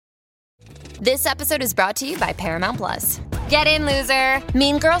This episode is brought to you by Paramount Plus. Get in, loser!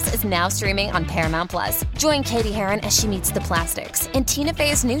 Mean Girls is now streaming on Paramount Plus. Join Katie Heron as she meets the plastics in Tina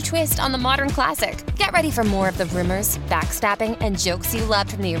Fey's new twist on the modern classic. Get ready for more of the rumors, backstabbing, and jokes you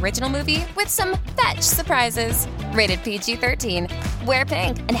loved from the original movie with some fetch surprises. Rated PG-13. Wear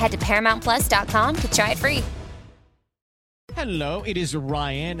pink and head to ParamountPlus.com to try it free. Hello, it is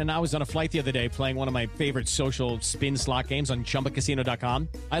Ryan, and I was on a flight the other day playing one of my favorite social spin slot games on ChumbaCasino.com.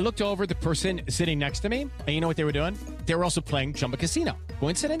 I looked over at the person sitting next to me, and you know what they were doing? They were also playing Chumba Casino.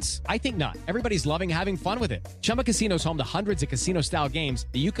 Coincidence? I think not. Everybody's loving having fun with it. Chumba Casino is home to hundreds of casino-style games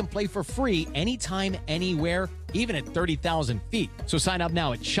that you can play for free anytime, anywhere, even at 30,000 feet. So sign up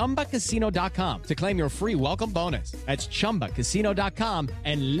now at ChumbaCasino.com to claim your free welcome bonus. That's ChumbaCasino.com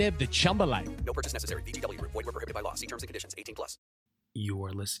and live the Chumba life. No purchase necessary. VGW. Void where prohibited by law. See terms and conditions. 18+. You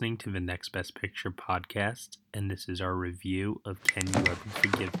are listening to the Next Best Picture podcast, and this is our review of Can You Ever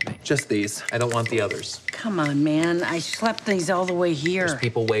Forgive Me? Just these. I don't want the others. Come on, man. I schlepped these all the way here. There's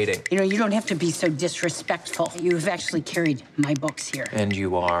people waiting. You know, you don't have to be so disrespectful. You've actually carried my books here. And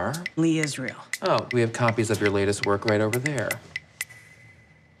you are? Lee Israel. Oh, we have copies of your latest work right over there.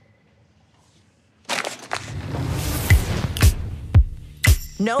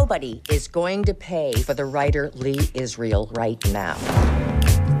 Nobody is going to pay for the writer Lee Israel right now.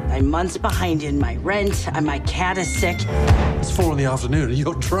 I'm months behind in my rent, and my cat is sick. It's 4 PM and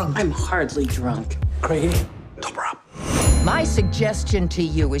you're drunk. I'm hardly drunk. Craigie, top her up. My suggestion to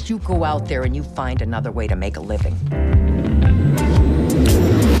you is you go out there and you find another way to make a living.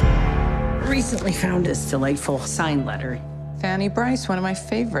 Recently found this delightful sign letter. Fanny Bryce, one of my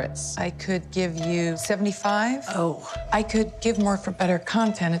favorites. I could give you 75. Oh. I could give more for better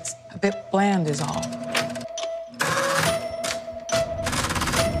content. It's a bit bland is all.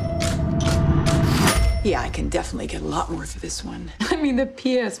 Yeah, I can definitely get a lot more for this one. I mean, the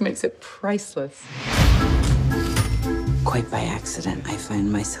PS makes it priceless. Quite by accident, I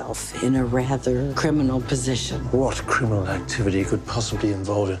find myself in a rather criminal position. What criminal activity could possibly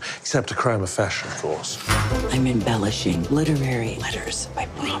involve it, except a crime of fashion, of course? I'm embellishing literary letters by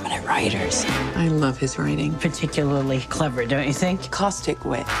prominent writers. I love his writing. Particularly clever, don't you think? Caustic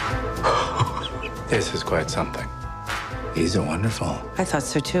wit. This is quite something. These are wonderful. I thought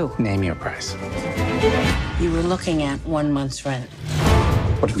so too. Name your price. You were looking at 1 month's rent.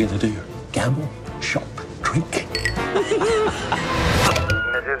 What are we gonna do? Gamble? Shop? Drink?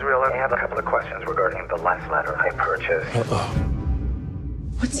 Ms. Israel, I have a couple of questions regarding the last letter I purchased. Uh-oh.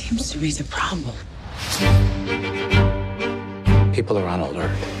 What seems to be the problem? People are on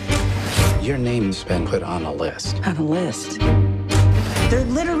alert. Your name's been put on a list. On a list. They're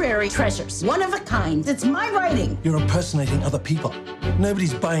literary treasures. One of a kind. It's my writing. You're impersonating other people.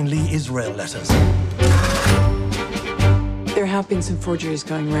 Nobody's buying Lee Israel letters. There have been some forgeries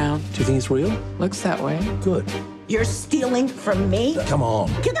going around. Do you think it's real? Looks that way. Good. You're stealing from me? Come on.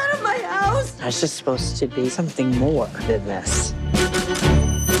 Get out of my house! This is supposed to be something more than this.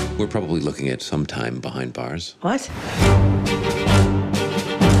 We're probably looking at some time behind bars. What?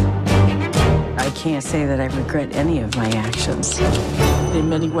 I can't say that I regret any of my actions. In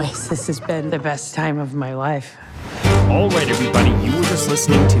many ways, this has been the best time of my life. All right, everybody, you were just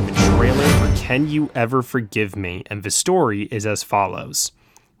listening to the trailer for Can You Ever Forgive Me? And the story is as follows.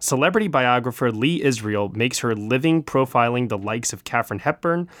 Celebrity biographer Lee Israel makes her living profiling the likes of Katharine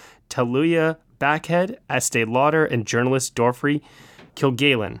Hepburn, Talia Backhead, Estee Lauder, and journalist Dorothy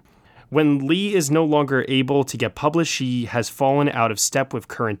Kilgallen. When Lee is no longer able to get published, she has fallen out of step with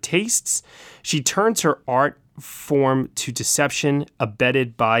current tastes. She turns her art form to deception,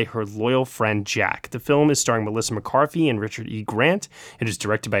 abetted by her loyal friend Jack. The film is starring Melissa McCarthy and Richard E. Grant. It is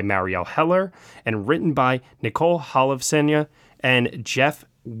directed by Marielle Heller and written by Nicole Holofcener and Jeff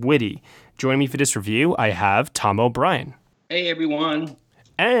Whitty. Joining me for this review, I have Tom O'Brien. Hey, everyone.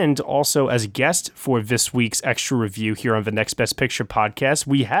 And also as a guest for this week's extra review here on the Next Best Picture podcast,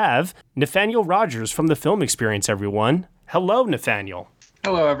 we have Nathaniel Rogers from The Film Experience, everyone. Hello, Nathaniel.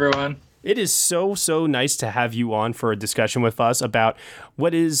 Hello, everyone. It is so nice to have you on for a discussion with us about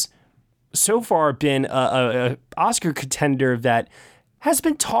what is so far been a Oscar contender that has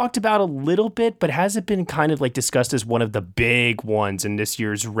been talked about a little bit, but hasn't been kind of like discussed as one of the big ones in this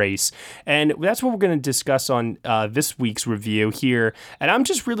year's race. And that's what we're going to discuss on this week's review here. And I'm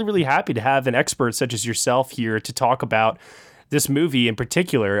just really happy to have an expert such as yourself here to talk about this movie in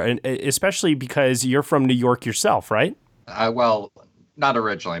particular, and especially because you're from New York yourself, right? Well, not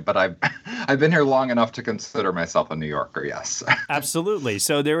originally, but I've been here long enough to consider myself a New Yorker, yes. Absolutely.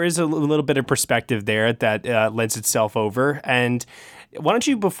 So there is a little bit of perspective there that lends itself over. And why don't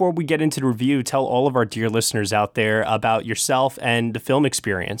you, before we get into the review, tell all of our dear listeners out there about yourself and The Film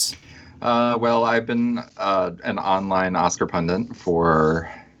Experience? Well, I've been an online Oscar pundit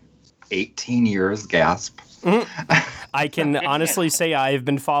for 18 years, gasp. I can honestly say I've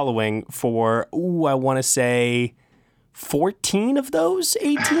been following for, I want to say 14 of those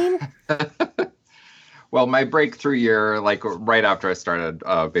 18? Well, my breakthrough year, like right after I started,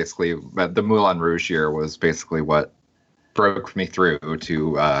 basically, the Moulin Rouge year was basically what broke me through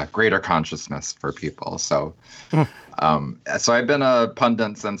to greater consciousness for people. So, so I've been a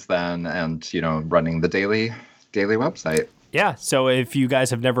pundit since then, and running the daily website. Yeah, so if you guys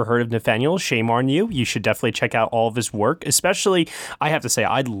have never heard of Nathaniel, shame on you. You should definitely check out all of his work. Especially, I have to say,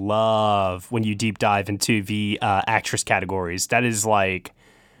 I love when you deep dive into the actress categories. That is like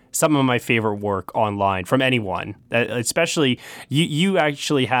some of my favorite work online from anyone. Especially, you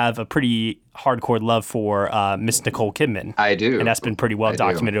actually have a pretty hardcore love for Miss Nicole Kidman. I do. And that's been pretty well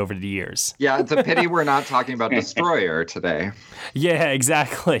documented over the years. Yeah, it's a pity we're not talking about Destroyer today. Yeah,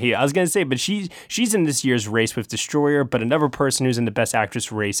 exactly. I was going to say, but she's in this year's race with Destroyer, but another person who's in the Best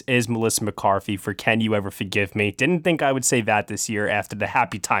Actress race is Melissa McCarthy for Can You Ever Forgive Me? Didn't think I would say that this year after the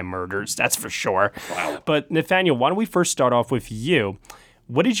Happy Time murders, that's for sure. Wow. But Nathaniel, why don't we first start off with you?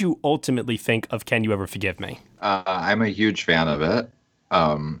 What did you ultimately think of Can You Ever Forgive Me? I'm a huge fan of it.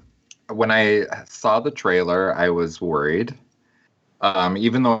 When I saw the trailer, I was worried.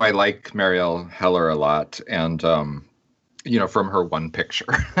 Even though I like Marielle Heller a lot, and from her one picture.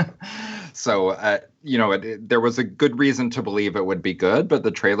 So, there was a good reason to believe it would be good, but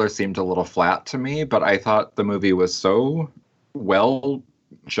the trailer seemed a little flat to me. But I thought the movie was so well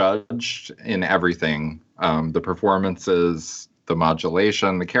judged in everything. The performances, the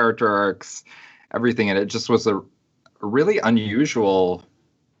modulation, the character arcs, everything. And it just was a really unusual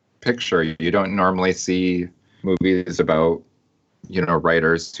picture. You don't normally see movies about,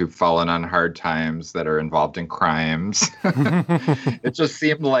 writers who've fallen on hard times that are involved in crimes. It just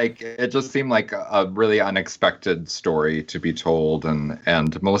seemed like a really unexpected story to be told.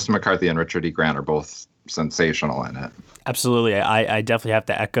 And Melissa McCarthy and Richard E. Grant are both sensational in it. Absolutely. I definitely have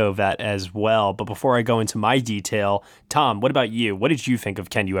to echo that as well. But before I go into my detail, Tom, what about you? What did you think of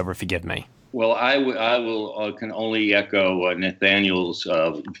Can You Ever Forgive Me? Well, I can only echo Nathaniel's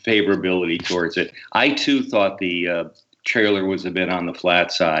favorability towards it. I, too, thought the trailer was a bit on the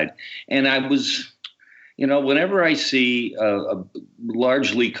flat side. And I was, whenever I see a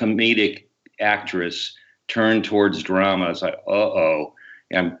largely comedic actress turn towards drama, it's like, uh-oh.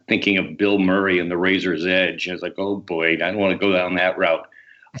 I'm thinking of Bill Murray and The Razor's Edge. I was like, oh, boy, I don't want to go down that route.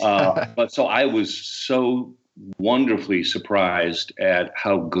 But so I was so wonderfully surprised at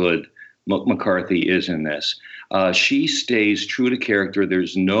how good McCarthy is in this. She stays true to character.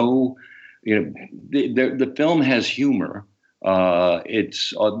 There's no, the film has humor.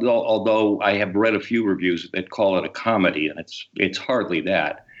 It's although I have read a few reviews that call it a comedy, and it's hardly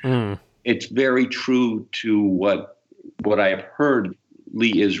that. It's very true to what I have heard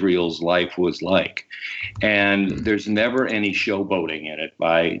Lee Israel's life was like. And there's never any showboating in it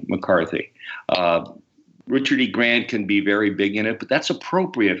by McCarthy. Richard E. Grant can be very big in it, but that's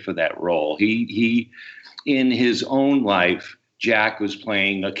appropriate for that role. He in his own life, Jack was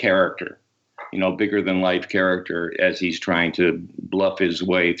playing a character, bigger than life character as he's trying to bluff his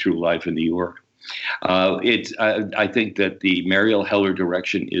way through life in New York. I think that the Marielle Heller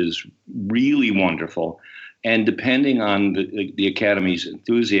direction is really wonderful. And depending on the Academy's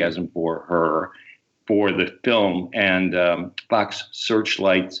enthusiasm for her, for the film, and Fox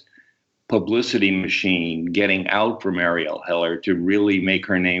Searchlight's publicity machine getting out for Marielle Heller to really make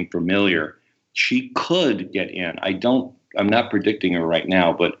her name familiar, she could get in. I'm not predicting her right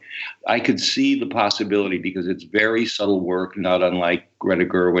now, but I could see the possibility because it's very subtle work, not unlike Greta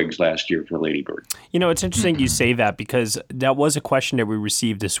Gerwig's last year for Lady Bird. It's interesting you say that because that was a question that we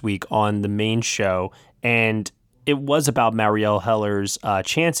received this week on the main show, and it was about Marielle Heller's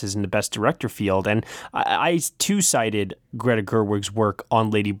chances in the Best Director field. And I too cited Greta Gerwig's work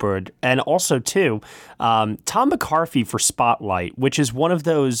on Lady Bird, and also, too, Tom McCarthy for Spotlight, which is one of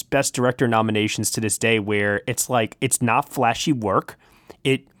those Best Director nominations to this day where it's like it's not flashy work.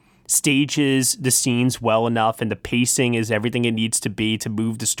 It stages the scenes well enough, and the pacing is everything it needs to be to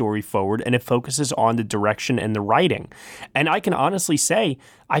move the story forward, and it focuses on the direction and the writing. And I can honestly say,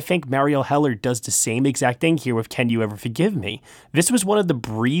 I think Marielle Heller does the same exact thing here with Can You Ever Forgive Me? This was one of the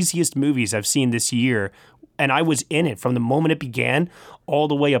breeziest movies I've seen this year, and I was in it from the moment it began all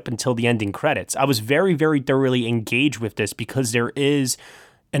the way up until the ending credits. I was very, very thoroughly engaged with this because there is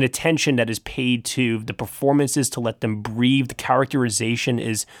an attention that is paid to the performances to let them breathe. The characterization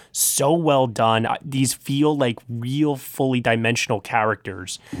is so well done. These feel like real, fully dimensional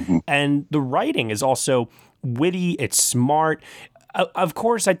characters. And the writing is also witty. It's smart. Of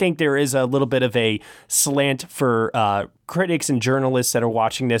course, I think there is a little bit of a slant for critics and journalists that are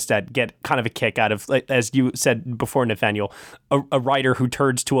watching this that get kind of a kick out of, as you said before, Nathaniel, a writer who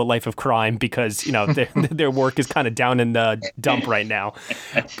turns to a life of crime because, their work is kind of down in the dump right now.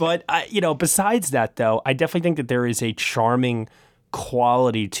 But, besides that, though, I definitely think that there is a charming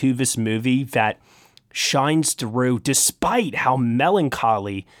quality to this movie that shines through despite how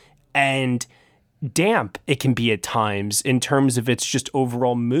melancholy and damp it can be at times in terms of its just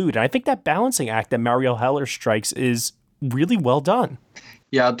overall mood. And I think that balancing act that Marielle Heller strikes is really well done.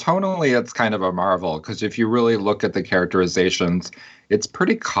 Yeah, tonally, it's kind of a marvel because if you really look at the characterizations, it's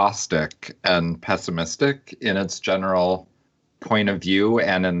pretty caustic and pessimistic in its general point of view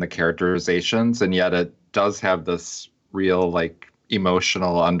and in the characterizations. And yet it does have this real,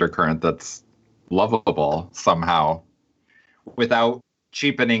 emotional undercurrent that's lovable somehow without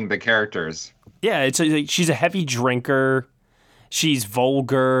cheapening the characters. Yeah, she's a heavy drinker. She's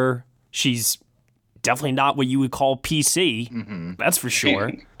vulgar. She's definitely not what you would call PC. Mm-hmm. That's for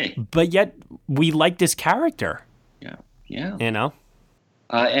sure. But yet we like this character. Yeah. And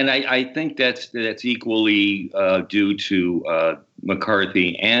I think that's equally due to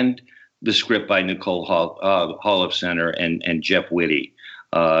McCarthy and the script by Nicole Holofcener and Jeff Whitty.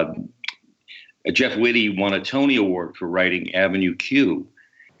 Jeff Whitty won a Tony Award for writing Avenue Q.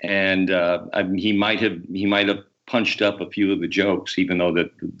 And he might have punched up a few of the jokes, even though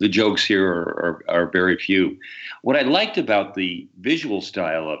the jokes here are very few. What I liked about the visual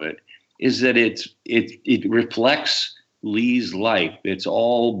style of it is that it reflects Lee's life. It's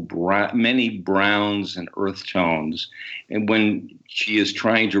all many browns and earth tones, and when she is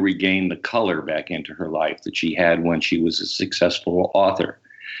trying to regain the color back into her life that she had when she was a successful author.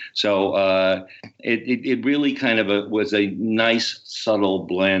 So it really kind of was a nice, subtle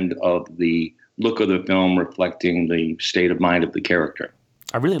blend of the look of the film reflecting the state of mind of the character.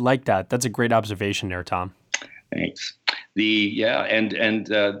 I really like that. That's a great observation there, Tom. Thanks. It's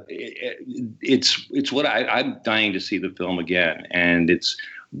what I'm dying to see the film again, and it's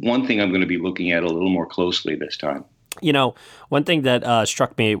one thing I'm going to be looking at a little more closely this time. One thing that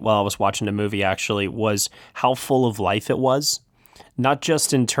struck me while I was watching the movie actually was how full of life it was. Not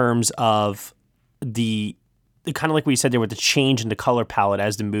just in terms of the kind of like we said there with the change in the color palette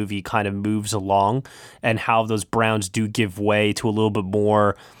as the movie kind of moves along and how those browns do give way to a little bit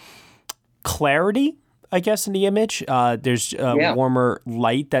more clarity, I guess, in the image. There's warmer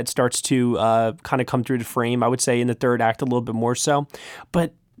light that starts to kind of come through the frame, I would say, in the third act a little bit more so.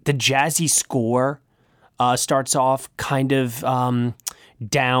 But the jazzy score starts off kind of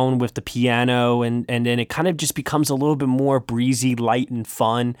down with the piano, and then it kind of just becomes a little bit more breezy, light, and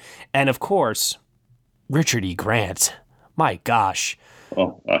fun. And of course, Richard E. Grant. My gosh.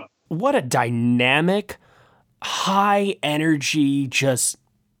 What a dynamic, high energy, just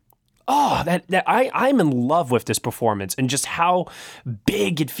I'm in love with this performance and just how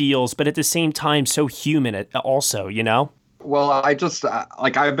big it feels, but at the same time so human also, Well, I just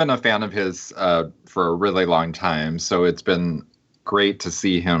I've been a fan of his for a really long time, so it's been great to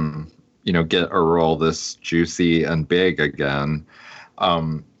see him, get a role this juicy and big again.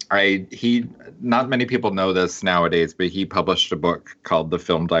 Not many people know this nowadays, but he published a book called The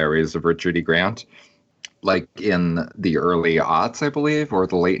Film Diaries of Richard E. Grant, in the early aughts, I believe, or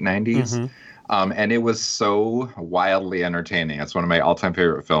the late 90s. Mm-hmm. And it was so wildly entertaining. It's one of my all-time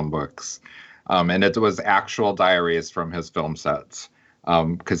favorite film books. And it was actual diaries from his film sets.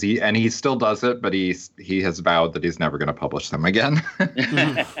 Because he still does it, but he has vowed that he's never going to publish them again.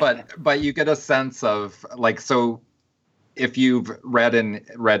 but you get a sense of so if you've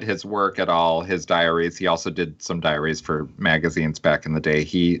read his work at all, his diaries, he also did some diaries for magazines back in the day.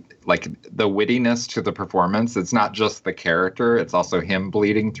 He the wittiness to the performance. It's not just the character; it's also him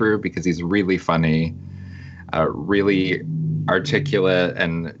bleeding through because he's really funny, really articulate,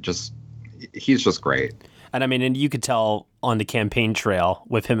 and he's just great. And I mean, and you could tell on the campaign trail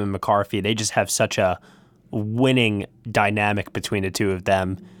with him and McCarthy, they just have such a winning dynamic between the two of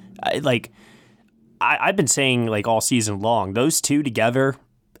them. I've been saying all season long, those two together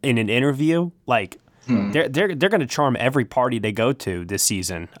in an interview, they're going to charm every party they go to this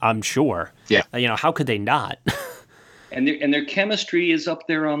season, I'm sure. Yeah. How could they not? and their chemistry is up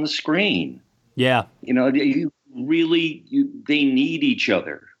there on the screen. Yeah. They need each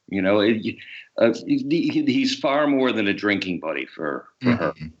other. He's far more than a drinking buddy for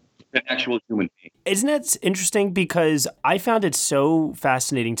her. An actual human being. Isn't that interesting? Because I found it so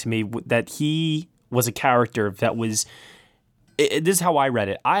fascinating to me that he was a character that was... This is how I read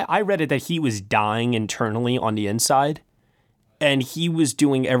it. I read it that he was dying internally on the inside, and he was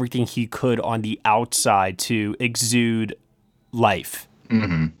doing everything he could on the outside to exude life.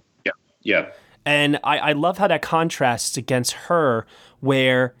 Mm-hmm. Yeah. And I love how that contrasts against her,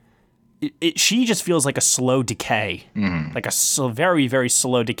 where she just feels like a slow decay, like a very, very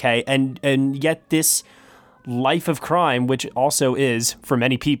slow decay. And yet this life of crime, which also is, for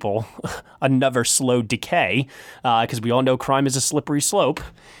many people, another slow decay, because we all know crime is a slippery slope,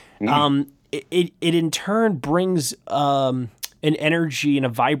 it in turn brings an energy and a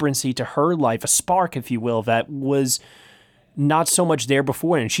vibrancy to her life, a spark, if you will, that was not so much there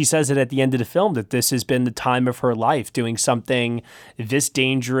before. And she says it at the end of the film, that this has been the time of her life, doing something this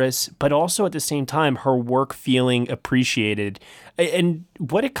dangerous, but also at the same time, her work feeling appreciated. And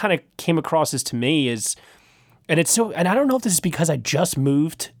what it kind of came across as to me is, and I don't know if this is because I just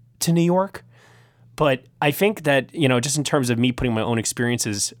moved to New York, but I think that, just in terms of me putting my own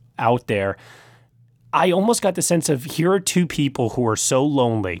experiences out there, I almost got the sense of, here are two people who are so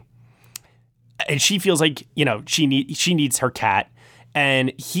lonely. And she feels like, she needs her cat,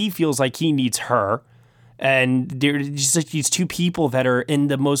 and he feels like he needs her. And there's just like these two people that are in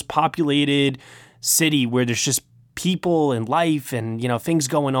the most populated city where there's just people and life and, things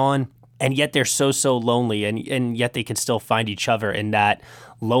going on. And yet they're so lonely, and yet they can still find each other in that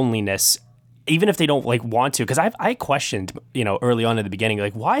loneliness, even if they don't want to. Because I questioned, early on in the beginning,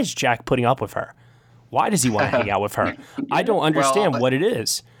 why is Jack putting up with her? Why does he want to hang out with her? I don't understand what it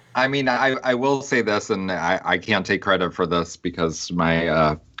is. I mean, I will say this, and I can't take credit for this because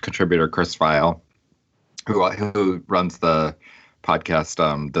my contributor, Chris File, who runs the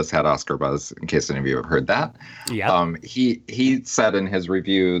podcast, This Had Oscar Buzz, in case any of you have heard that. Yeah. He said in his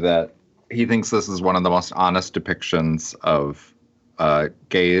review that he thinks this is one of the most honest depictions of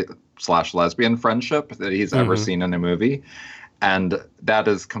gay/lesbian friendship that he's ever seen in a movie. And that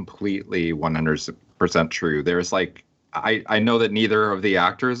is completely 100% true. There's I know that neither of the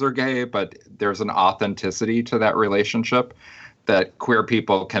actors are gay, but there's an authenticity to that relationship that queer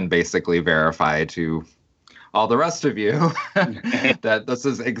people can basically verify to all the rest of you that this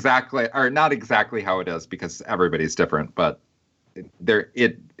is exactly, or not exactly how it is, because everybody's different, but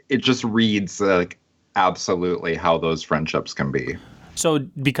it just reads absolutely how those friendships can be. So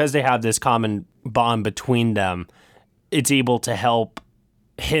because they have this common bond between them, it's able to help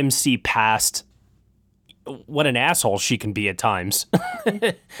him see past what an asshole she can be at times.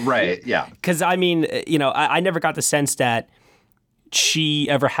 Right, yeah. Because, I mean, I never got the sense that she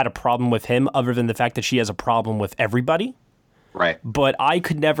ever had a problem with him, other than the fact that she has a problem with everybody. Right. But I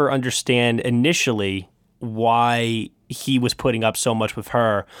could never understand initially why he was putting up so much with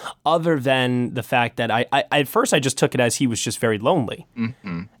her, other than the fact that I at first I just took it as he was just very lonely.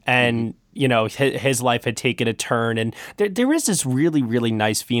 Mm-hmm. And his life had taken a turn, and there is this really, really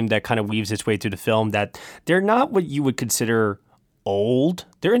nice theme that kind of weaves its way through the film, that they're not what you would consider old.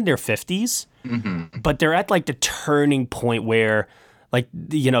 They're in their 50s, but they're at the turning point where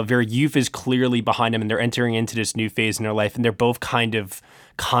their youth is clearly behind them, and they're entering into this new phase in their life, and they're both kind of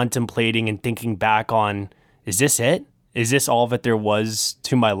contemplating and thinking back on, is this it? Is this all that there was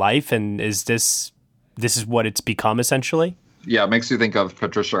to my life? And is this is what it's become, essentially? Yeah, it makes you think of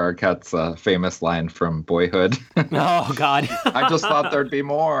Patricia Arquette's famous line from Boyhood. Oh, God. I just thought there'd be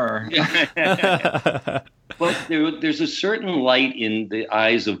more. Well, there's a certain light in the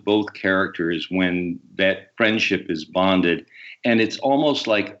eyes of both characters when that friendship is bonded. And it's almost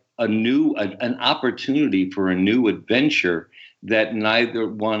like an opportunity for a new adventure that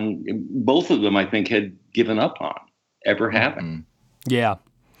both of them, I think, had given up on ever having. Yeah.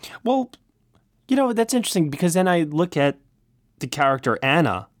 Well, that's interesting, because then I look at the character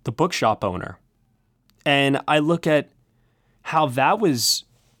Anna, the bookshop owner, and I look at how that was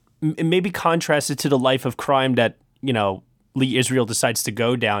maybe contrasted to the life of crime that, Lee Israel decides to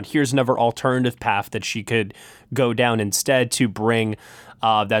go down. Here's another alternative path that she could go down instead to bring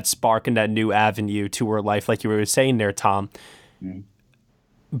that spark and that new avenue to her life, like you were saying there, Tom.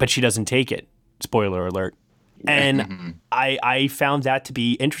 But she doesn't take it. Spoiler alert. And I found that to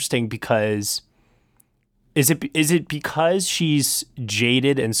be interesting, because is it because she's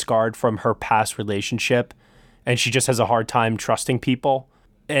jaded and scarred from her past relationship, and she just has a hard time trusting people?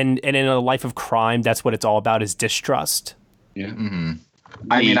 And in a life of crime, that's what it's all about, is distrust. Yeah. Mm-hmm.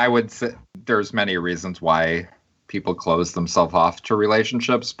 I mean, I would say there's many reasons why people close themselves off to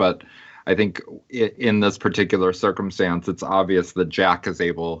relationships, but I think in this particular circumstance, it's obvious that Jack is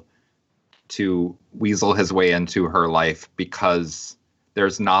able to weasel his way into her life because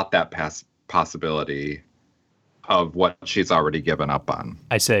there's not that possibility of what she's already given up on.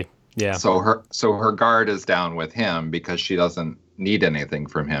 I see. Yeah. So her guard is down with him because she doesn't need anything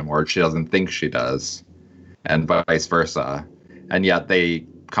from him, or she doesn't think she does, and vice versa. And yet they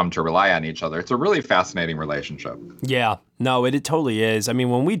come to rely on each other. It's a really fascinating relationship. Yeah, no, it totally is. I mean,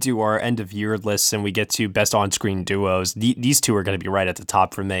 when we do our end of year lists and we get to best on-screen duos, these two are going to be right at the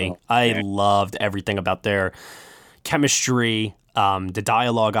top for me. I loved everything about their chemistry. The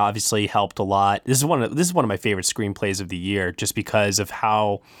dialogue obviously helped a lot. This is one of my favorite screenplays of the year, just because of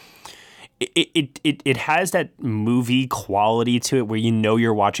how it has that movie quality to it, where you know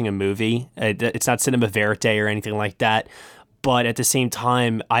you're watching a movie. It's not cinema verite or anything like that. But at the same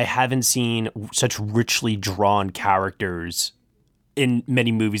time, I haven't seen such richly drawn characters in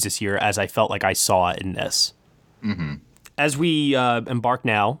many movies this year as I felt like I saw in this. Mm-hmm. As we embark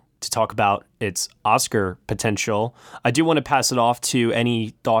now to talk about its Oscar potential, I do want to pass it off to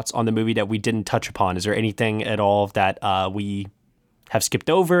any thoughts on the movie that we didn't touch upon. Is there anything at all that we have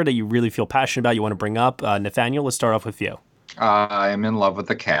skipped over that you really feel passionate about, you want to bring up? Nathaniel, let's start off with you. I'm in love with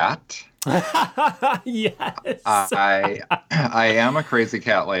the cat. Yes. I am a crazy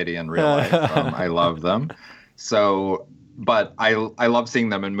cat lady in real life. I love them. So, but I love seeing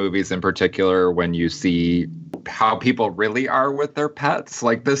them in movies, in particular when you see how people really are with their pets.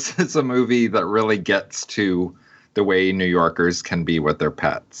 Like, this is a movie that really gets to the way New Yorkers can be with their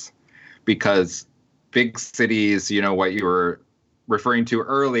pets, because big cities, you know, what you were referring to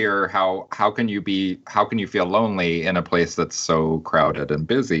earlier, how can you feel lonely in a place that's so crowded and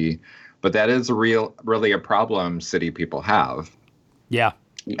busy? But that is really a problem city people have. Yeah.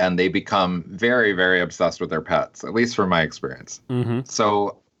 And they become very, very obsessed with their pets, at least from my experience. Mm-hmm.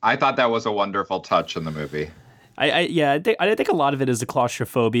 So I thought that was a wonderful touch in the movie. I think a lot of it is the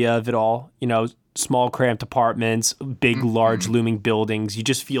claustrophobia of it all. You know, small cramped apartments, big, large looming buildings. You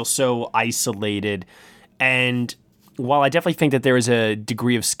just feel so isolated. And while I definitely think that there is a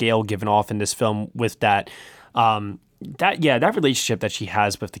degree of scale given off in this film with that, that relationship that she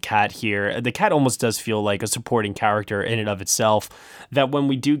has with the cat here, the cat almost does feel like a supporting character in and of itself, that when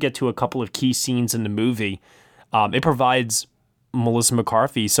we do get to a couple of key scenes in the movie, it provides Melissa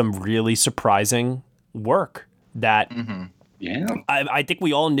McCarthy some really surprising work that I think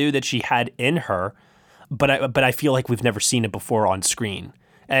we all knew that she had in her, but I feel like we've never seen it before on screen.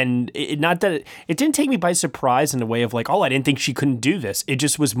 And it didn't take me by surprise in the way of like, oh, I didn't think she couldn't do this. It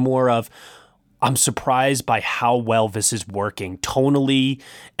just was more of, I'm surprised by how well this is working tonally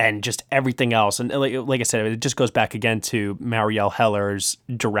and just everything else. And like I said, it just goes back again to Marielle Heller's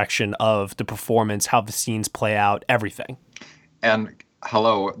direction of the performance, how the scenes play out, everything. And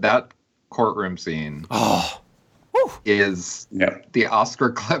that courtroom scene is the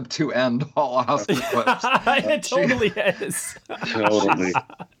Oscar clip to end all Oscar clips. It totally is. Totally.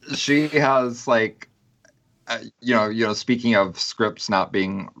 She has like, speaking of scripts not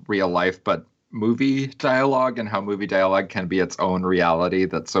being real life, but movie dialogue, and how movie dialogue can be its own reality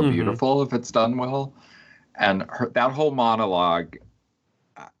that's so beautiful if it's done well. And that whole monologue,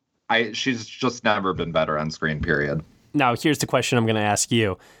 she's just never been better on screen, period. Now, here's the question I'm going to ask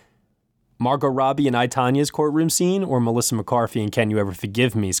you. Margot Robbie and I, Tanya's courtroom scene, or Melissa McCarthy and Can You Ever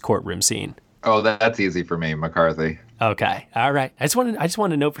Forgive Me's courtroom scene? Oh, that's easy for me, McCarthy. Okay. All right. I just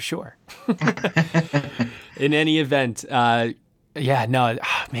want to know for sure. In any event, man,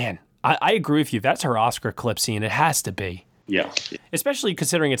 I agree with you. That's her Oscar clip scene. It has to be. Yeah. Especially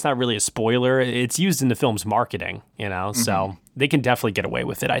considering it's not really a spoiler. It's used in the film's marketing, so they can definitely get away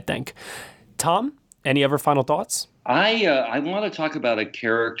with it, I think. Tom, any other final thoughts? I want to talk about a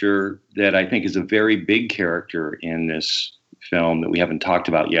character that I think is a very big character in this film that we haven't talked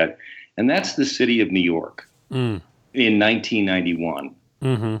about yet, and that's the city of New York in 1991.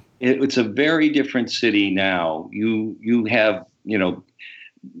 Mm-hmm. It's a very different city now. You have,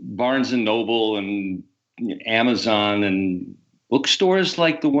 Barnes and Noble and Amazon and bookstores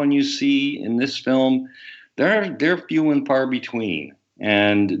like the one you see in this film. They're few and far between,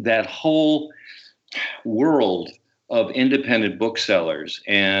 and that whole world of independent booksellers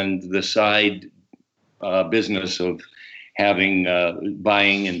and the side business of having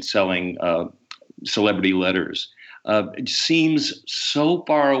buying and selling celebrity letters it seems so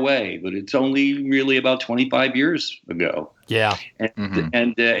far away, but it's only really about 25 years ago. Yeah,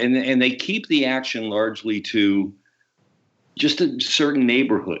 and they keep the action largely to just certain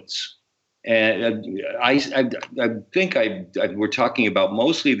neighborhoods. And I think we're talking about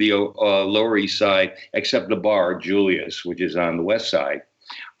mostly the Lower East Side, except the bar Julius, which is on the West Side.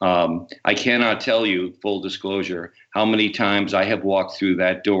 I cannot tell you, full disclosure, how many times I have walked through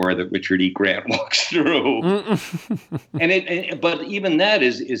that door that Richard E. Grant walks through. But even that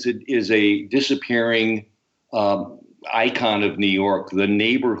is a disappearing icon of New York, the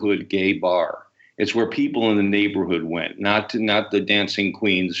neighborhood gay bar. It's where people in the neighborhood went, not the dancing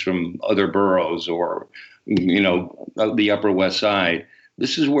queens from other boroughs or, the Upper West Side.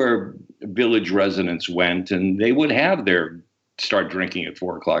 this is where village residents went, and they would have start drinking at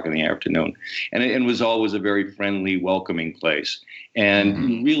 4:00 in the afternoon. And it was always a very friendly, welcoming place. And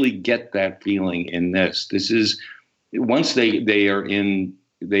you really get that feeling in this. This is, once they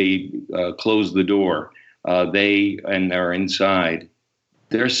close the door, they're inside,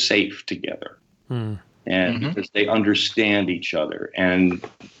 they're safe together. And because they understand each other. And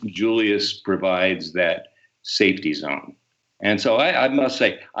Julius provides that safety zone. And so I must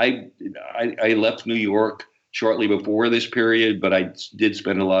say, I left New York shortly before this period, but I did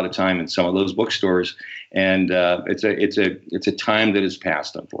spend a lot of time in some of those bookstores, and it's a time that has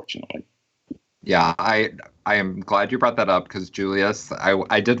passed, unfortunately. Yeah, I am glad you brought that up, because Julius,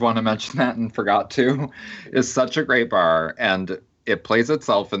 I did want to mention that and forgot to, is such a great bar, and it plays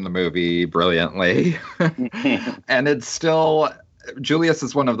itself in the movie brilliantly. And it's still, Julius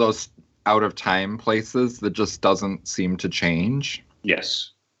is one of those out of time places that just doesn't seem to change.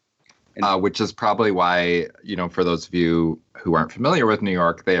 Yes. Which is probably why, for those of you who aren't familiar with New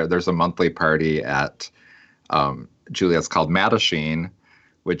York, there's a monthly party at Julius called Mattachine,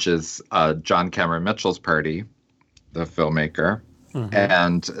 which is John Cameron Mitchell's party, the filmmaker.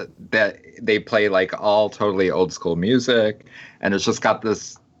 And that they play like all totally old school music. And it's just got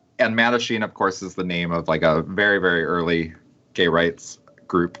this, and Mattachine, of course, is the name of like a very, very early gay rights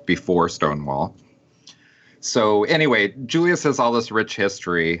group before Stonewall. So anyway, Julius has all this rich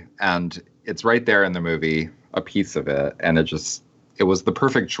history, and it's right there in the movie, a piece of it. And it was the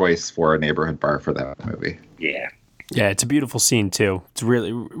perfect choice for a neighborhood bar for that movie. Yeah. Yeah, it's a beautiful scene too. It's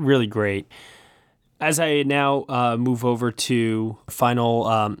really, really great. As I now move over to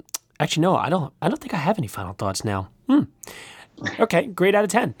final, actually, no, I don't think I have any final thoughts now. Okay, grade out of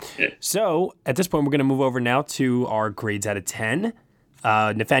 10. So at this point, we're going to move over now to our grades out of 10.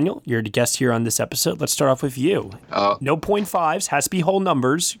 Nathaniel, you're the guest here on this episode. Let's start off with you. No 0.5s, has to be whole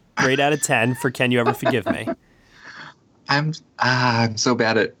numbers. Grade out of 10 for Can You Ever Forgive Me? I'm so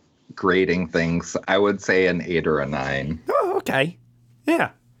bad at grading things. I would say an 8 or a 9. Oh, okay. Yeah,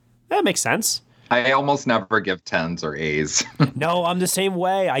 that makes sense. I almost never give 10s or A's. No, I'm the same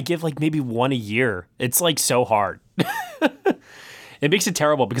way. I give like maybe one a year. It's like so hard. It makes it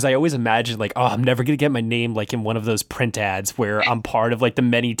terrible because I always imagine like, oh, I'm never going to get my name like in one of those print ads where I'm part of like the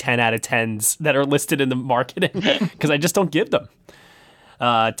many 10 out of 10s that are listed in the marketing because I just don't give them.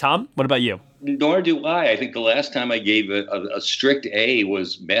 Tom, what about you? Nor do I. I think the last time I gave a strict A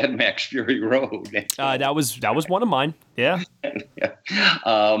was Mad Max Fury Road. That was one of mine. Yeah.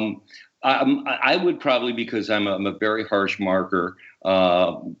 I would probably, because I'm a very harsh marker,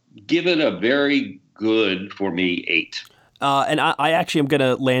 give it a very good, for me, 8. And I actually am going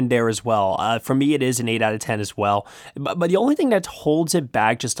to land there as well. For me, it is an 8 out of 10 as well. But the only thing that holds it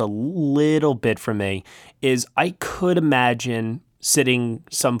back just a little bit for me is I could imagine sitting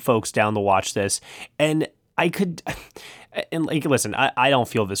some folks down to watch this. And I could, and like, listen, I don't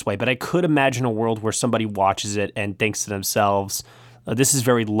feel this way, but I could imagine a world where somebody watches it and thinks to themselves, this is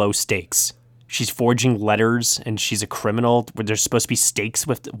very low stakes. She's forging letters and she's a criminal where there's supposed to be stakes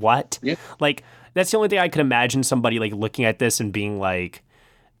with what? Yeah. Like, that's the only thing I could imagine somebody like looking at this and being like,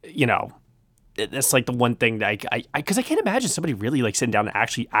 that's like the one thing that because I can't imagine somebody really like sitting down and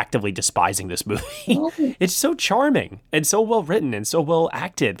actually actively despising this movie. It's so charming and so well written and so well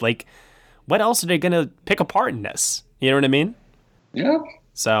acted. Like, what else are they going to pick apart in this? You know what I mean? Yeah.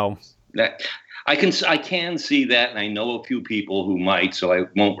 So I can see that, and I know a few people who might, so I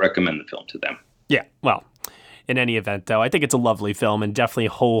won't recommend the film to them. Yeah, well, in any event, though, I think it's a lovely film and definitely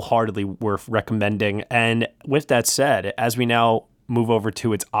wholeheartedly worth recommending. And with that said, as we now move over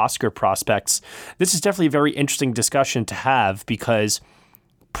to its Oscar prospects, this is definitely a very interesting discussion to have because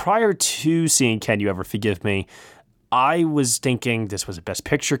prior to seeing Can You Ever Forgive Me, I was thinking this was a Best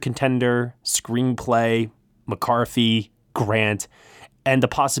Picture contender, screenplay, McCarthy, Grant, and the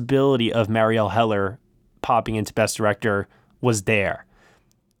possibility of Marielle Heller popping into Best Director was there.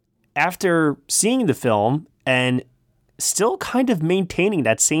 After seeing the film and still kind of maintaining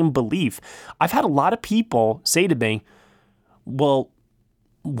that same belief, I've had a lot of people say to me, well,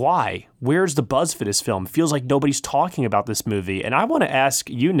 why? Where's the buzz for this film? It feels like nobody's talking about this movie. And I want to ask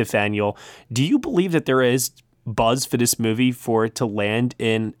you, Nathaniel, do you believe that there is buzz for this movie for it to land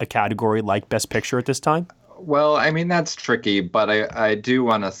in a category like Best Picture at this time? Well, I mean, that's tricky, but I do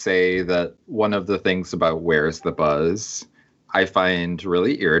want to say that one of the things about Where's the Buzz I find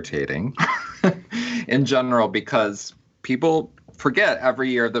really irritating in general, because people forget every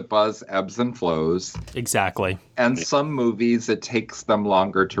year that buzz ebbs and flows. Exactly. And some movies, it takes them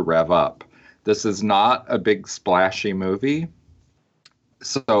longer to rev up. This is not a big splashy movie.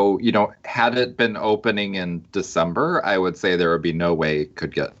 So, had it been opening in December, I would say there would be no way it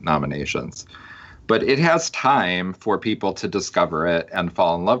could get nominations. But it has time for people to discover it and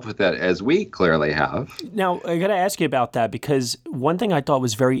fall in love with it, as we clearly have. Now, I got to ask you about that, because one thing I thought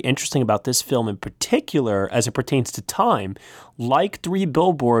was very interesting about this film in particular, as it pertains to time, like 3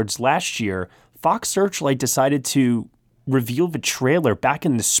 Billboards last year, Fox Searchlight decided to reveal the trailer back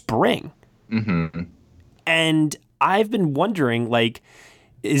in the spring. Mm-hmm. And I've been wondering,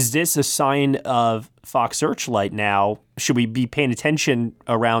 is this a sign of Fox Searchlight now? Should we be paying attention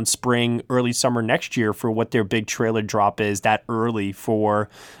around spring, early summer next year for what their big trailer drop is that early for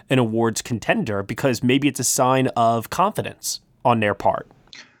an awards contender? Because maybe it's a sign of confidence on their part.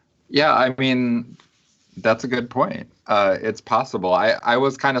 Yeah, I mean, that's a good point. It's possible. I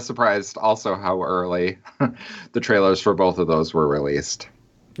was kind of surprised also how early the trailers for both of those were released.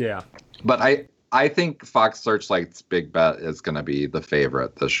 Yeah. But I think Fox Searchlight's big bet is going to be the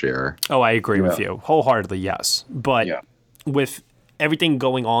favorite this year. Oh, I agree with you. Wholeheartedly, yes. But with everything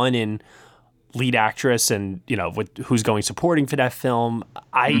going on in lead actress and, with who's going supporting for that film,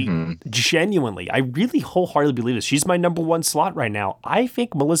 I genuinely, I really wholeheartedly believe this. She's my number 1 slot right now. I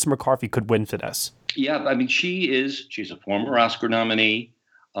think Melissa McCarthy could win for this. Yeah, I mean, she's a former Oscar nominee,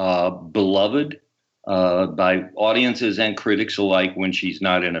 beloved by audiences and critics alike when she's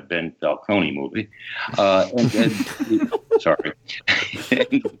not in a Ben Falcone movie. Sorry.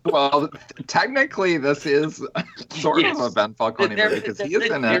 Well, technically, this is sort of a Ben Falcone movie because he is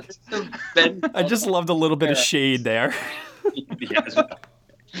in it. I just loved a little bit of shade there. Yes.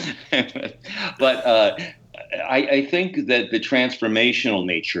 But I think that the transformational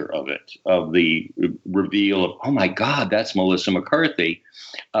nature of it, of the reveal of, oh my God, that's Melissa McCarthy,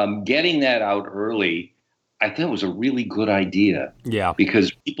 getting that out early, I thought was a really good idea. Yeah.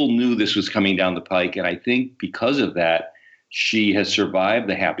 Because people knew this was coming down the pike. And I think because of that, she has survived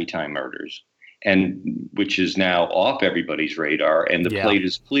the Happy Time murders, and which is now off everybody's radar. And the plate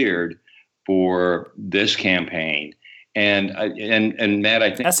is cleared for this campaign. And Matt,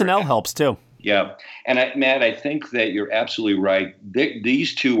 I think SNL helps too. Yeah. And Matt, I think that you're absolutely right.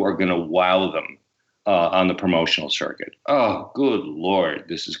 These two are going to wow them on the promotional circuit. Oh, good Lord.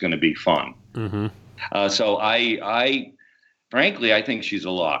 This is going to be fun. Mm-hmm. So I frankly, I think she's a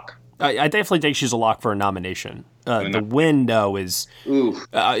lock. I definitely think she's a lock for a nomination. The window is,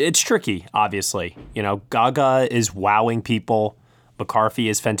 it's tricky, obviously. Gaga is wowing people. McCarthy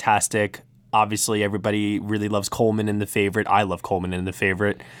is fantastic. Obviously, everybody really loves Coleman in The Favorite. I love Coleman in The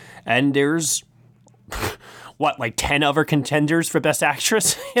Favorite. And there's, 10 other contenders for Best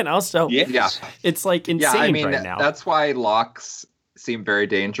Actress? So it's insane right now. That's why locks seem very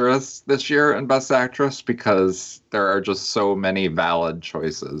dangerous this year in Best Actress, because there are just so many valid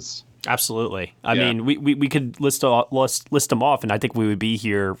choices. Absolutely. I mean, we could list them off, and I think we would be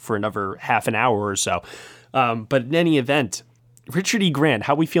here for another half an hour or so. But in any event, Richard E. Grant,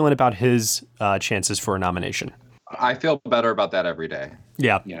 how are we feeling about his chances for a nomination? I feel better about that every day.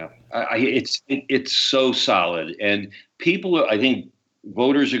 Yeah. Yeah. It's so solid. And I think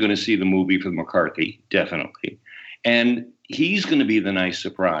voters are going to see the movie for McCarthy, definitely. And he's going to be the nice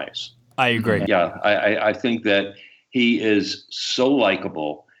surprise. I agree. Yeah. I think that he is so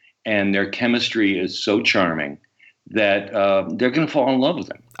likable and their chemistry is so charming that they're going to fall in love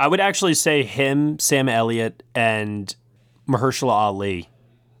with him. I would actually say him, Sam Elliott, and Mahershala Ali.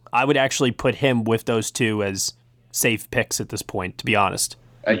 I would actually put him with those two as safe picks at this point, to be honest.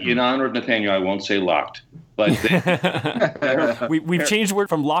 In honor of Nathaniel, I won't say locked, but we've changed the word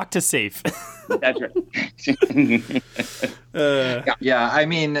from locked to safe. That's right. I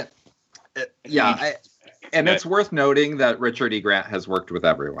mean, it's worth noting that Richard E. Grant has worked with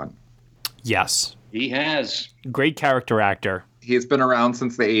everyone. Yes, he has. Great character actor. He's been around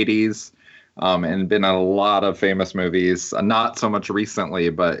since the 80s. And been in a lot of famous movies, not so much recently,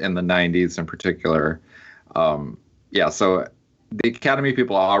 but in the 90s in particular. So the Academy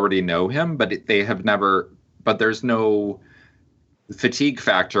people already know him, but there's no fatigue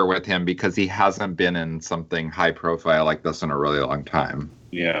factor with him because he hasn't been in something high profile like this in a really long time.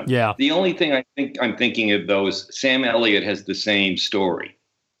 Yeah. Yeah. The only thing I'm thinking of, though, is Sam Elliott has the same story.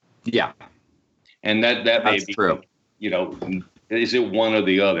 Yeah. And that may be true. Is it one or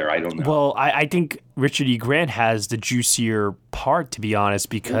the other? I don't know. Well, I think Richard E. Grant has the juicier part, to be honest,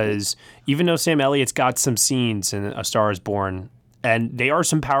 because even though Sam Elliott's got some scenes in A Star is Born, and they are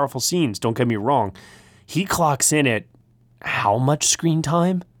some powerful scenes, don't get me wrong, he clocks in at how much screen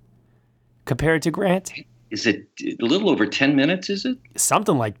time compared to Grant? Is it a little over 10 minutes, is it?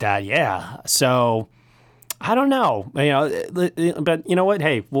 Something like that, yeah. So I don't know. But you know what?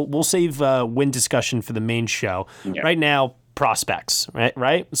 Hey, we'll save win discussion for the main show. Yeah. Right now, prospects,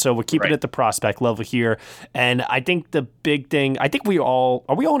 right? So we're keeping it at the prospect level here. And I think the big thing, are we all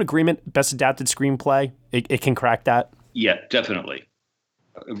in agreement? Best adapted screenplay, it can crack that. Yeah, definitely.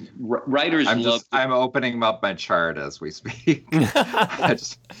 Writers I'm opening up my chart as we speak.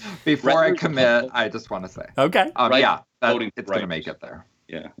 Before I commit, I just want to say. Okay. It's going to make it there.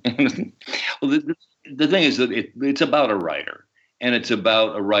 Yeah. Well, the thing is that it's about a writer. And it's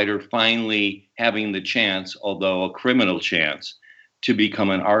about a writer finally having the chance, although a criminal chance, to become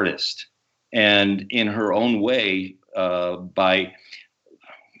an artist. And in her own way, by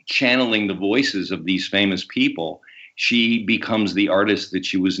channeling the voices of these famous people, she becomes the artist that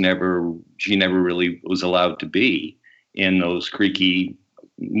she never really was allowed to be in those creaky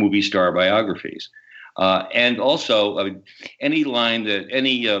movie star biographies. And also any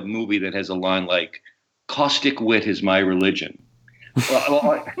movie that has a line like "caustic wit is my religion."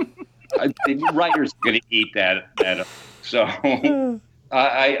 Writers are going to eat that up. So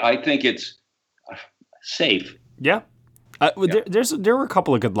I think it's safe. Yeah. There were a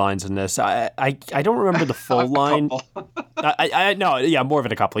couple of good lines in this. I don't remember the full line. More of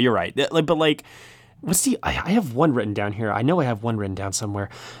it a couple. You're right. But like, I have one written down here. I know I have one written down somewhere.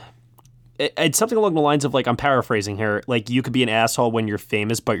 It's something along the lines of, like, I'm paraphrasing here. Like, you could be an asshole when you're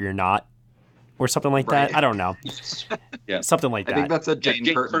famous, but you're not. Or something like that. I don't know. Yeah. Something like that. I think that's a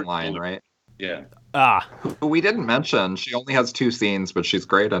Jane Curtin line, right? Yeah. Who we didn't mention. She only has 2 scenes, but she's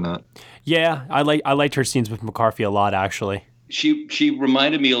great in it. Yeah, I liked her scenes with McCarthy a lot, actually. She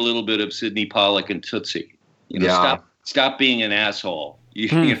reminded me a little bit of Sidney Pollack and Tootsie. Stop being an asshole.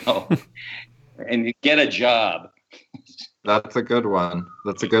 You know, and get a job. That's a good one.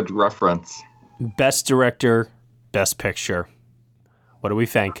 That's a good reference. Best director, best picture. What do we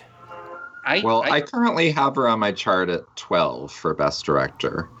think? I currently have her on my chart at 12 for best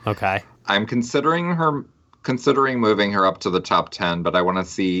director. Okay. I'm considering moving her up to the top 10, but I want to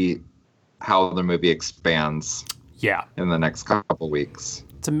see how the movie expands. Yeah. In the next couple weeks.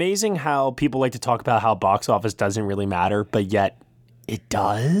 It's amazing how people like to talk about how box office doesn't really matter, but yet it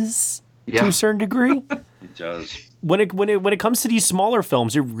does to a certain degree. It does. When it comes to these smaller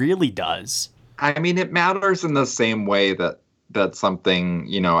films, it really does. I mean, it matters in the same way that something,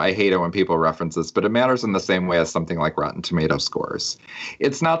 I hate it when people reference this, but it matters in the same way as something like Rotten Tomato scores.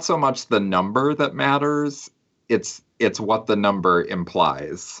 It's not so much the number that matters, it's what the number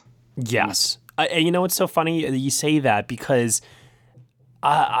implies. Yes. It's so funny that you say that, because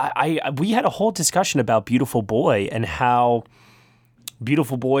we had a whole discussion about Beautiful Boy and how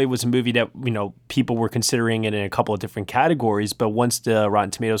Beautiful Boy was a movie that, people were considering it in a couple of different categories, but once the Rotten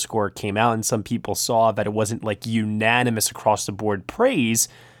Tomato score came out and some people saw that it wasn't like unanimous across the board praise,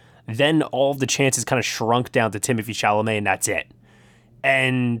 then all of the chances kind of shrunk down to Timothée Chalamet, and that's it.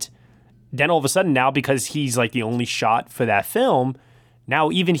 And then all of a sudden now, because he's like the only shot for that film,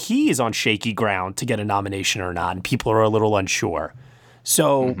 now even he is on shaky ground to get a nomination or not, and people are a little unsure.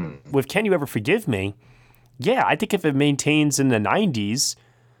 So with Can You Ever Forgive Me, yeah, I think if it maintains in the 90s,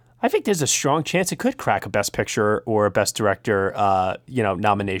 I think there's a strong chance it could crack a Best Picture or a Best Director,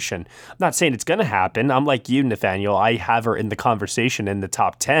 nomination. I'm not saying it's going to happen. I'm like you, Nathaniel. I have her in the conversation in the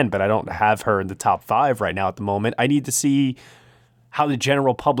top 10, but I don't have her in the top 5 right now at the moment. I need to see how the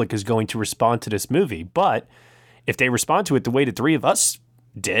general public is going to respond to this movie. But if they respond to it the way the 3 of us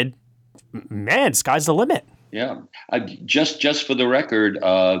did, man, sky's the limit. Yeah. Just for the record,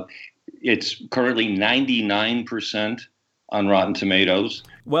 it's currently 99% on Rotten Tomatoes.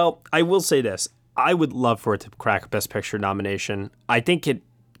 Well, I will say this. I would love for it to crack a Best Picture nomination. I think it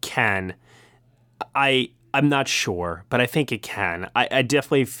can. I'm not sure, but I think it can. I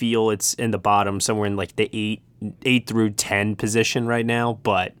definitely feel it's in the bottom, somewhere in like the 8 through 10 position right now.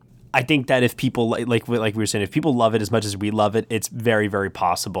 But I think that if people, like we were saying, if people love it as much as we love it, it's very, very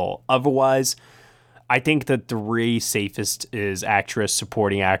possible. Otherwise, I think the 3 safest is actress,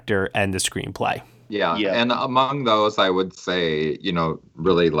 supporting actor, and the screenplay. Yeah. And among those, I would say,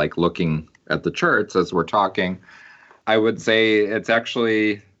 really like looking at the charts as we're talking, I would say it's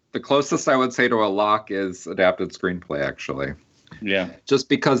actually the closest I would say to a lock is adapted screenplay, actually. Yeah. Just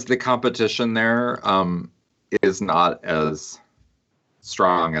because the competition there is not as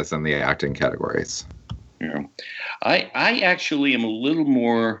strong as in the acting categories. Yeah. I actually am a little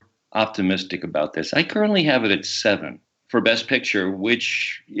more optimistic about this. I currently have it at 7 for Best Picture,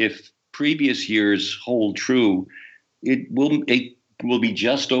 which, if previous years hold true, it will be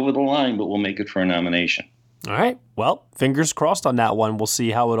just over the line, but we'll make it for a nomination. All right. Well, fingers crossed on that one. We'll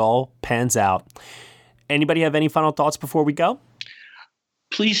see how it all pans out. Anybody have any final thoughts before we go?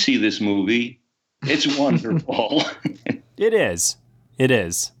 Please see this movie. It's wonderful. It is. It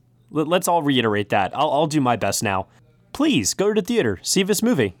is. Let's all reiterate that. I'll do my best now. please go to the theater, see this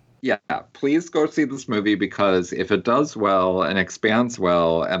movie. Yeah, please go see this movie, because if it does well and expands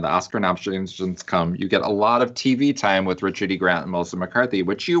well and the Oscar nominations come, you get a lot of TV time with Richard E. Grant and Melissa McCarthy,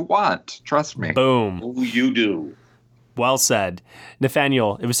 which you want. Trust me. Boom. Oh, you do. Well said.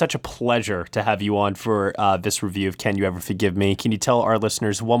 Nathaniel, it was such a pleasure to have you on for this review of Can You Ever Forgive Me? Can you tell our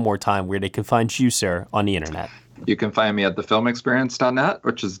listeners one more time where they can find you, sir, on the internet? You can find me at thefilmexperience.net,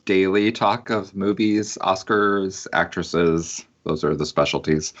 which is daily talk of movies, Oscars, actresses. Those are the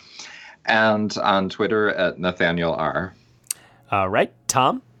specialties. And on Twitter at Nathaniel R. All right.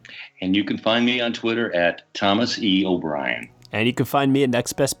 Tom? And you can find me on Twitter at Thomas E. O'Brien. And you can find me at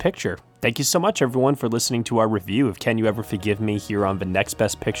Next Best Picture. Thank you so much, everyone, for listening to our review of Can You Ever Forgive Me here on the Next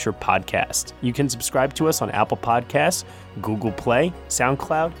Best Picture podcast. You can subscribe to us on Apple Podcasts, Google Play,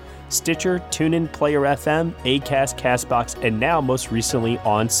 SoundCloud, Stitcher, TuneIn, Player FM, Acast, CastBox, and now most recently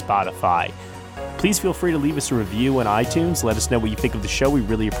on Spotify. Please feel free to leave us a review on iTunes. Let us know what you think of the show. We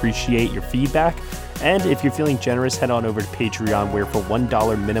really appreciate your feedback. And if you're feeling generous, head on over to Patreon, where for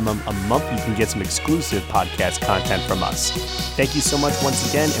 $1 minimum a month, you can get some exclusive podcast content from us. Thank you so much once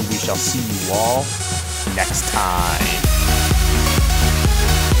again, and we shall see you all next time.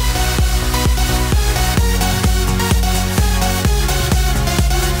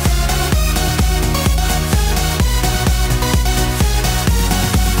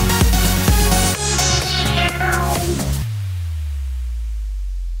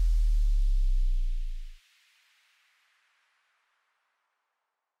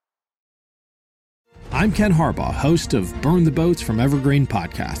 I'm Ken Harbaugh, host of Burn the Boats from Evergreen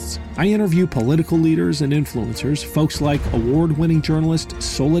Podcasts. I interview political leaders and influencers, folks like award-winning journalist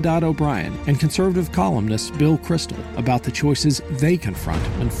Soledad O'Brien and conservative columnist Bill Kristol, about the choices they confront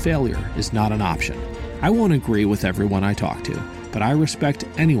when failure is not an option. I won't agree with everyone I talk to, but I respect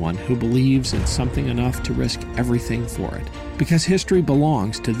anyone who believes in something enough to risk everything for it. Because history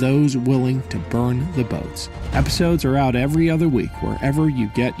belongs to those willing to burn the boats. Episodes are out every other week wherever you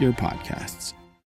get your podcasts.